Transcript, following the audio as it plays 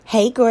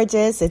Hey,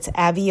 gorgeous. It's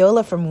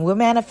Abiola from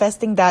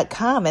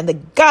WeManifesting.com and the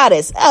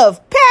goddess of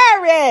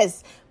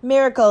Paris.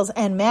 Miracles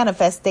and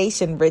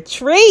Manifestation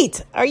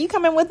Retreat. Are you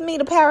coming with me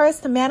to Paris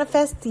to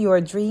manifest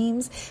your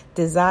dreams,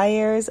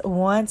 desires,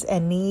 wants,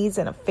 and needs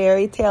in a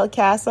fairy tale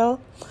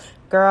castle?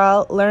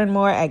 Girl, learn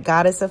more at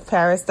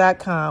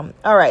goddessofparis.com.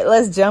 All right,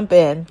 let's jump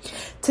in.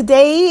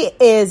 Today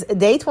is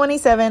day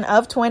 27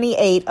 of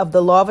 28 of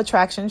the Law of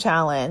Attraction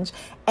Challenge,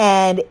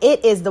 and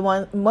it is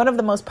one of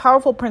the most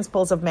powerful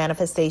principles of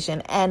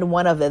manifestation and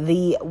one of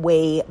the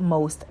way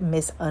most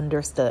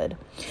misunderstood.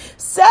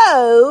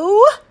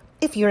 So,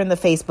 if you're in the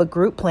Facebook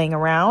group playing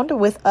around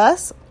with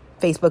us,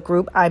 Facebook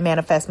group,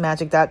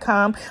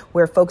 imanifestmagic.com,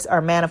 where folks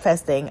are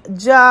manifesting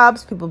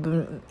jobs. People have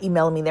been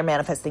emailing me, they're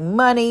manifesting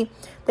money.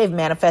 They've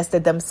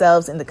manifested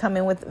themselves into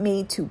coming with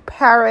me to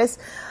Paris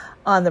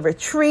on the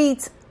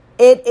retreat.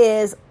 It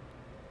is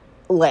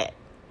lit,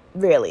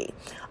 really.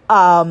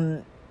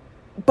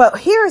 But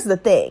here's the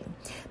thing,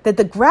 that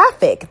the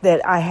graphic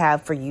that I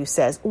have for you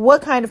says,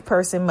 what kind of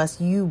person must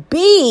you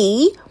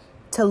be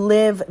to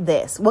live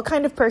this? What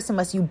kind of person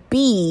must you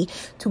be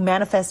to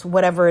manifest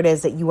whatever it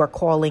is that you are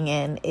calling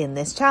in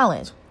this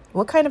challenge?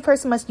 What kind of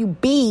person must you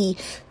be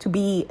to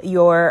be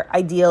your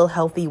ideal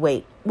healthy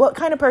weight? What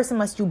kind of person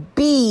must you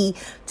be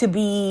to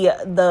be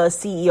the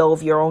CEO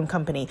of your own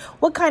company?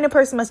 What kind of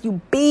person must you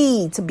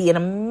be to be an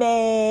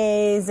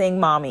amazing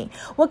mommy?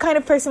 What kind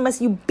of person must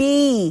you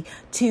be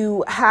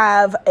to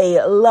have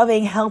a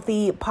loving,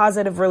 healthy,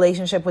 positive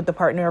relationship with the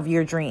partner of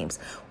your dreams?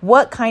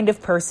 What kind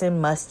of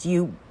person must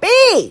you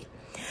be?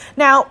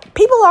 Now,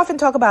 people often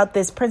talk about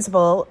this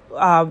principle,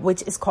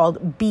 which is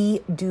called be,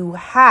 do,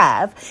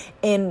 have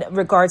in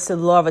regards to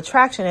the law of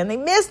attraction, and they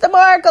miss the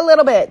mark a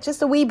little bit,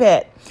 just a wee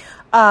bit.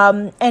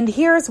 And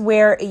here's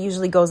where it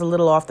usually goes a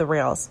little off the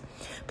rails.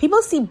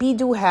 People see be,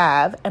 do,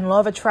 have and law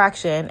of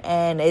attraction,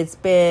 and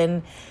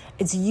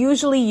it's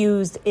usually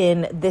used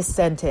in this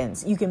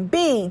sentence. You can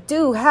be,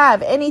 do,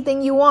 have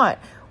anything you want,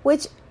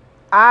 which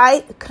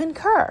I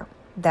concur.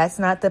 That's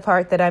not the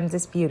part that I'm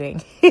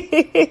disputing.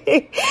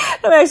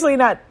 I'm actually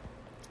not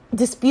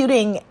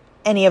disputing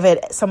any of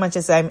it so much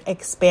as I'm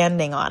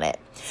expanding on it.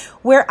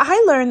 Where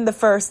I learned the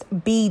first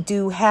be,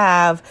 do,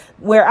 have,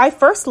 where I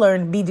first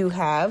learned be, do,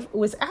 have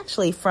was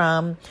actually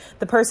from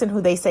the person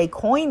who they say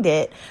coined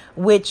it,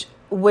 which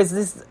was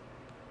this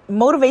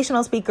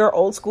motivational speaker,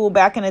 old school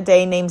back in the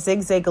day, named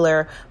Zig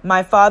Ziglar.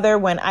 My father,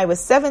 when I was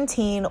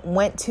 17,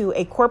 went to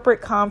a corporate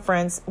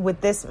conference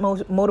with this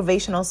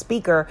motivational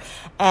speaker,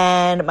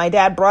 and my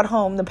dad brought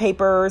home the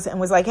papers and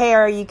was like,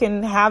 hey, you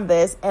can have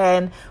this.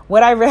 And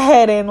what I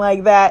read in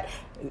like that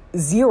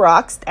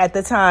Xeroxed at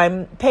the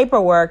time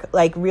paperwork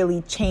like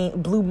really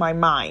blew my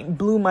mind,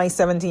 blew my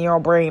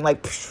 17-year-old brain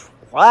like,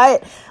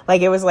 what?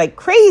 Like it was like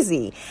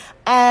crazy.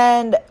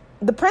 And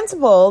the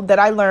principle that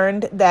I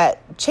learned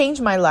that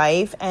changed my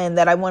life and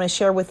that I want to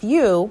share with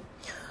you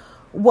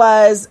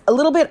was a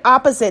little bit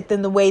opposite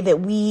than the way that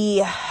we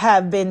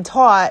have been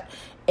taught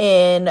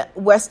in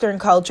Western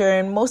culture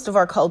and most of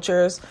our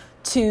cultures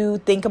to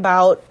think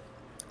about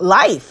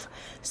life.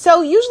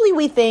 So usually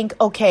we think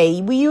of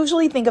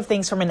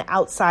things from an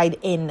outside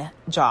in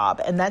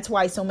job. And that's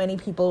why so many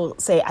people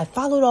say, I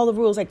followed all the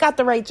rules. I got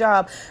the right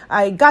job.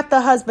 I got the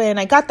husband.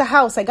 I got the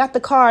house. I got the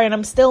car, and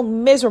I'm still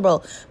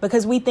miserable,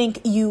 because we think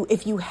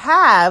if you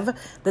have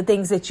the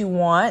things that you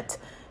want,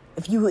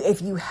 if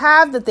you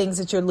have the things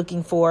that you're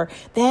looking for,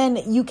 then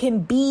you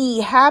can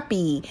be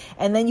happy,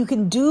 and then you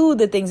can do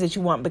the things that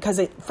you want, because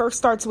it first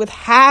starts with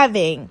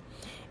having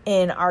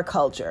in our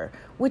culture,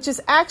 which is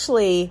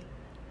actually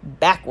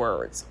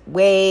backwards,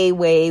 way,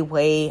 way,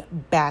 way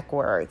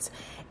backwards.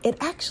 It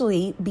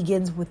actually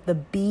begins with the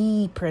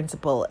be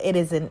principle. It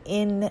is an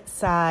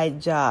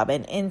inside job,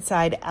 an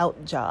inside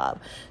out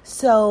job.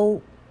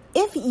 So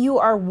if you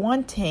are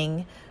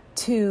wanting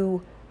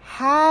to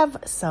have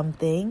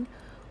something,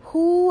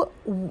 who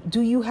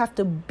do you have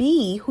to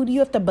be? Who do you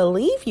have to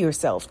believe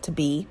yourself to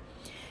be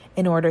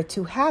in order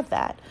to have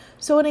that?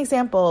 So an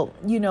example,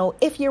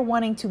 if you're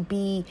wanting to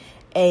be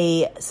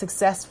a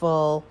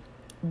successful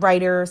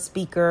writer,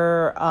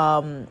 speaker,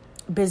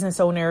 business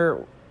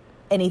owner,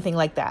 anything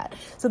like that.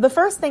 So the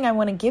first thing I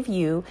want to give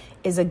you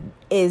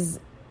is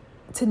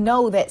to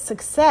know that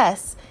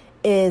success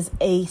is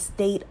a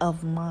state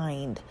of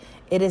mind.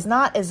 It is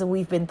not as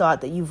we've been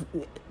taught that you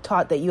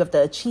have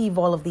to achieve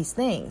all of these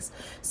things.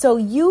 So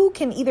you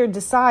can either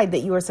decide that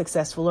you are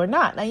successful or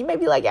not. Now you may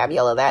be like,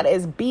 Abiola, that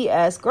is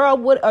BS. Girl,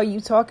 what are you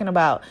talking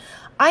about?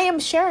 I am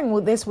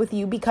sharing this with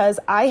you because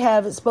I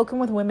have spoken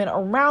with women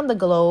around the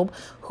globe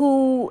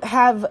who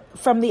have,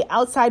 from the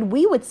outside,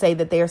 we would say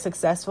that they are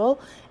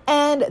successful,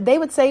 and they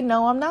would say,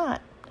 no, I'm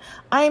not.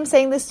 I am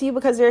saying this to you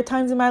because there are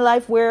times in my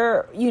life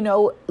where,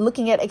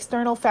 looking at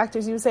external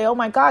factors, you would say, oh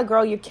my God,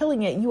 girl, you're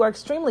killing it. You are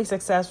extremely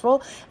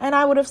successful. And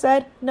I would have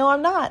said, no,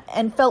 I'm not,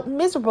 and felt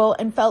miserable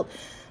and felt,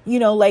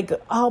 like,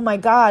 oh my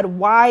God,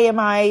 why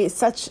am I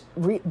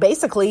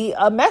basically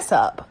a mess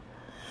up?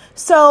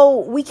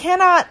 So we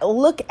cannot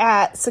look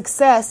at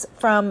success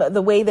from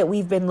the way that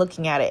we've been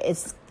looking at it.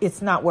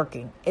 It's not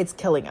working. It's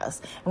killing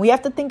us. And we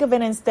have to think of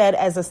it instead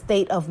as a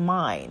state of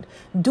mind.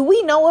 Do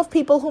we know of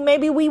people who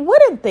maybe we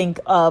wouldn't think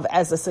of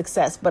as a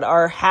success, but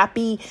are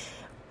happy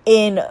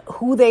in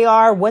who they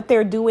are, what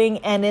they're doing,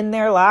 and in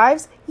their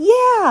lives?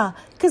 Yeah,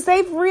 because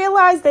they've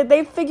realized that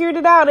they've figured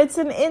it out. It's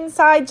an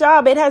inside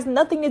job. It has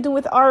nothing to do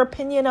with our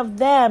opinion of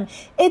them.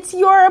 It's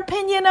your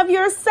opinion of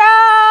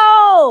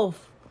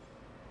yourself.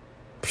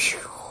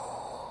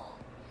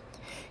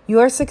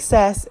 Your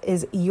success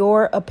is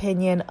your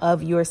opinion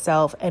of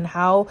yourself and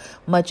how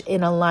much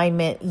in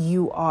alignment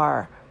you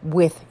are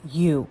with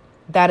you.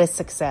 That is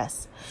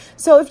success.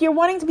 So if you're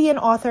wanting to be an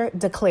author,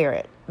 declare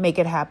it. Make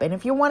it happen.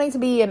 If you're wanting to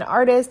be an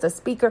artist, a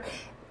speaker,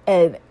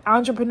 an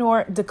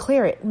entrepreneur,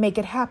 declare it. Make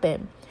it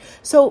happen.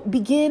 So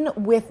begin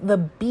with the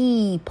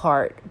be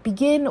part.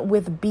 Begin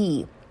with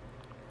be.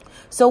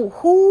 So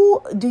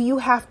who do you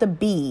have to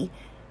be?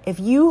 If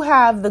you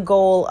have the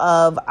goal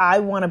of, I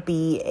want to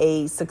be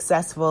a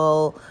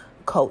successful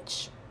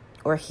coach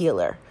or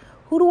healer,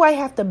 who do I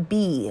have to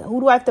be? Who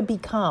do I have to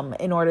become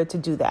in order to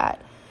do that?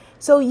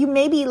 So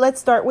let's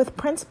start with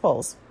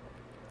principles.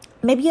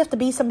 Maybe you have to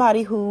be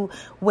somebody who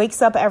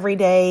wakes up every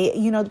day,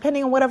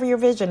 depending on whatever your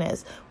vision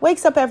is,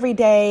 wakes up every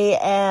day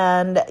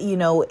and,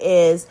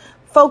 is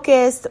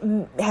focused,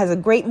 has a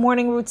great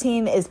morning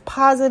routine, is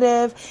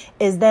positive,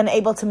 is then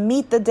able to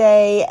meet the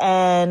day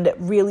and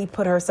really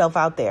put herself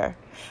out there.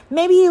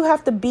 Maybe you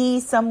have to be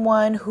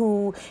someone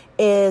who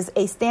is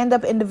a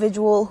stand-up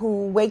individual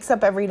who wakes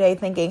up every day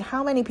thinking,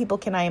 how many people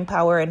can I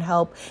empower and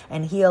help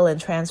and heal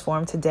and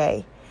transform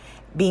today?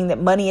 Being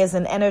that money is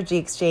an energy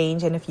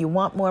exchange, and if you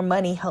want more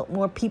money, help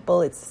more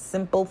people. It's a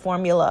simple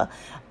formula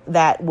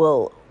that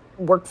will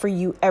work for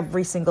you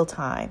every single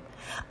time.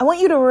 I want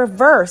you to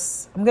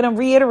reverse, I'm going to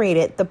reiterate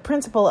it, the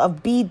principle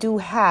of be, do,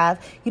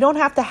 have. You don't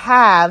have to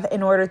have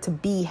in order to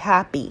be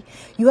happy.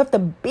 You have to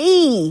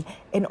be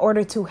in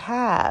order to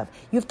have.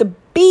 You have to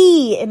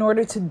be in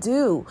order to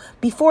do.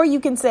 Before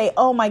you can say,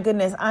 oh my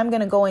goodness, I'm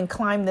going to go and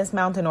climb this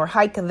mountain or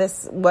hike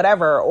this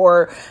whatever,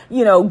 or,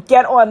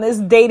 get on this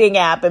dating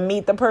app and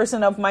meet the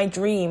person of my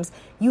dreams.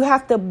 You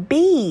have to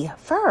be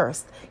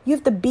first. You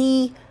have to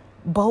be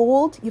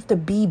bold. You have to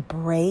be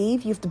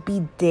brave. You have to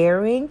be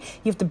daring.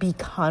 You have to be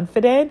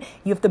confident.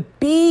 You have to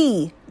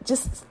be.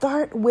 Just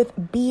start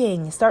with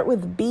being. Start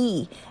with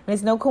be. And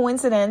it's no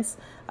coincidence.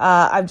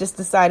 I've just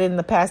decided in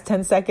the past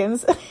 10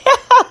 seconds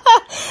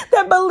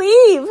that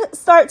believe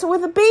starts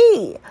with a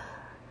be.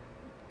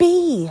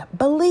 Be.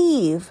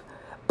 Believe.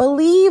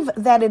 Believe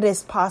that it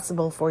is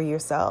possible for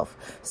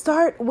yourself.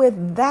 Start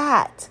with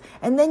that.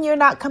 And then you're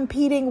not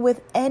competing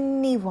with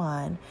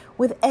anyone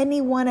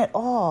at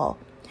all.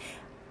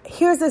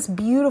 Here's this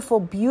beautiful,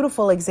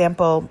 beautiful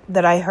example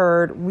that I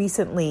heard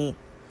recently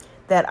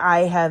that I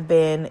have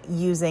been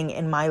using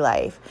in my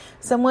life.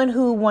 Someone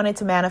who wanted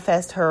to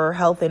manifest her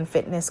health and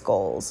fitness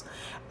goals.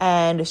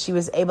 And she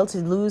was able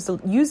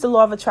to use the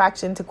law of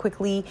attraction to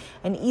quickly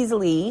and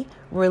easily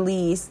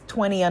release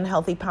 20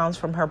 unhealthy pounds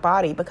from her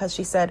body, because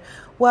she said,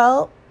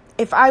 well,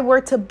 if I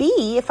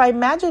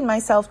imagined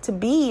myself to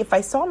be, if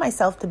I saw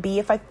myself to be,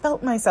 if I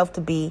felt myself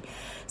to be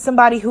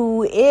somebody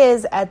who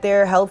is at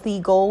their healthy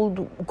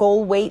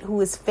goal weight,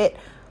 who is fit,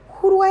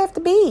 who do I have to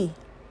be?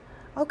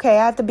 Okay,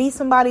 I have to be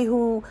somebody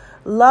who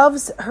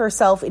loves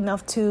herself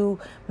enough to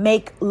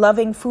make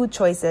loving food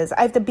choices.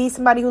 I have to be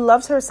somebody who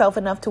loves herself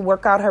enough to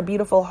work out her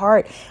beautiful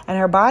heart and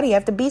her body. I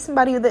have to be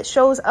somebody that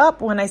shows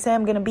up when I say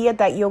I'm going to be at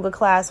that yoga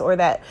class or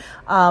that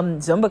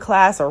Zumba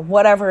class or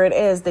whatever it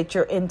is that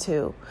you're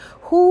into.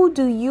 Who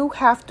do you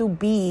have to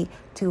be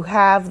to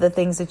have the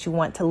things that you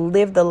want, to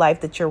live the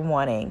life that you're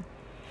wanting?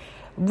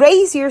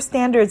 Raise your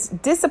standards,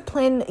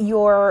 discipline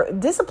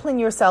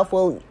yourself.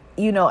 Well,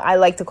 I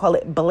like to call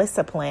it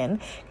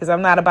bliscipline, because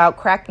I'm not about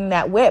cracking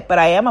that whip, but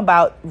I am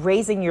about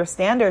raising your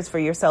standards for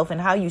yourself and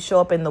how you show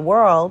up in the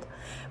world.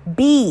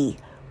 Be.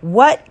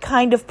 What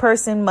kind of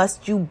person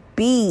must you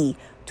be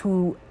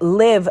to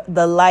live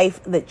the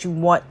life that you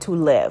want to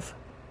live?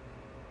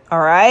 All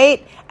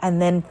right.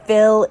 And then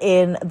fill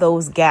in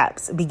those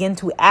gaps. Begin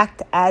to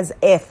act as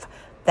if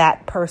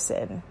that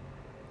person.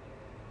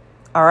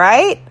 All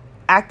right.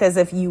 Act as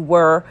if you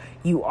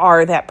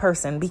are that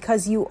person,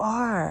 because you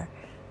are.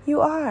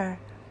 You are.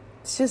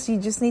 You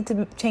just need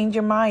to change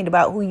your mind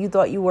about who you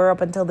thought you were up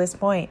until this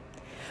point.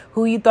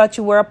 Who you thought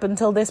you were up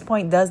until this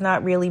point does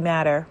not really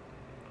matter.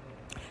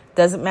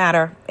 Doesn't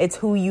matter. It's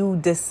who you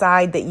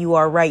decide that you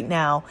are right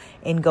now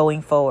in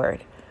going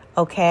forward.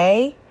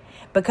 Okay?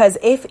 Because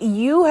if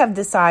you have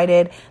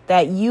decided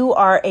that you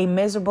are a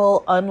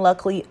miserable,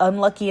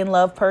 unlucky in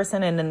love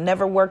person and it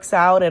never works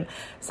out and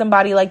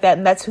somebody like that,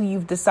 and that's who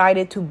you've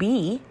decided to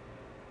be,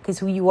 because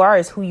who you are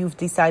is who you've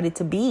decided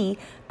to be,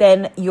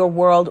 then your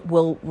world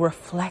will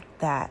reflect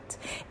that.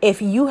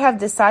 If you have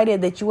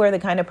decided that you are the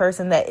kind of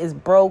person that is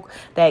broke,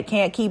 that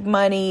can't keep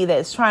money,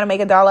 that's trying to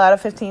make $1 out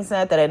of 15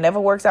 cents, that it never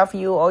works out for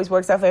you, always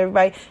works out for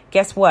everybody,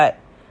 guess what?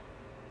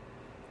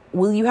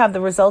 Will you have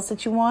the results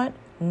that you want?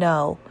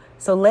 No.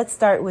 So let's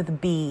start with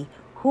be.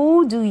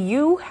 Who do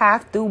you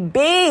have to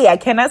be? I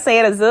cannot say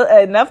it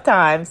enough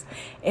times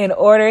in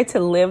order to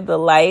live the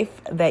life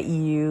that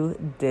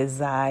you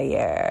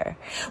desire.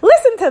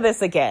 Listen to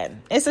this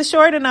again. It's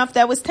short enough.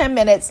 That was 10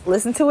 minutes.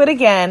 Listen to it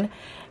again,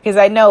 because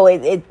I know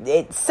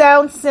it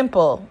sounds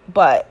simple,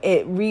 but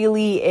it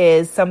really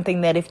is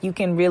something that if you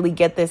can really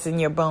get this in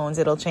your bones,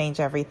 it'll change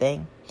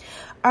everything.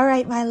 All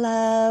right, my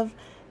love.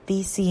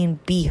 Be seen,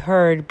 be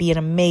heard, be an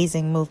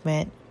amazing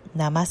movement.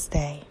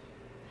 Namaste.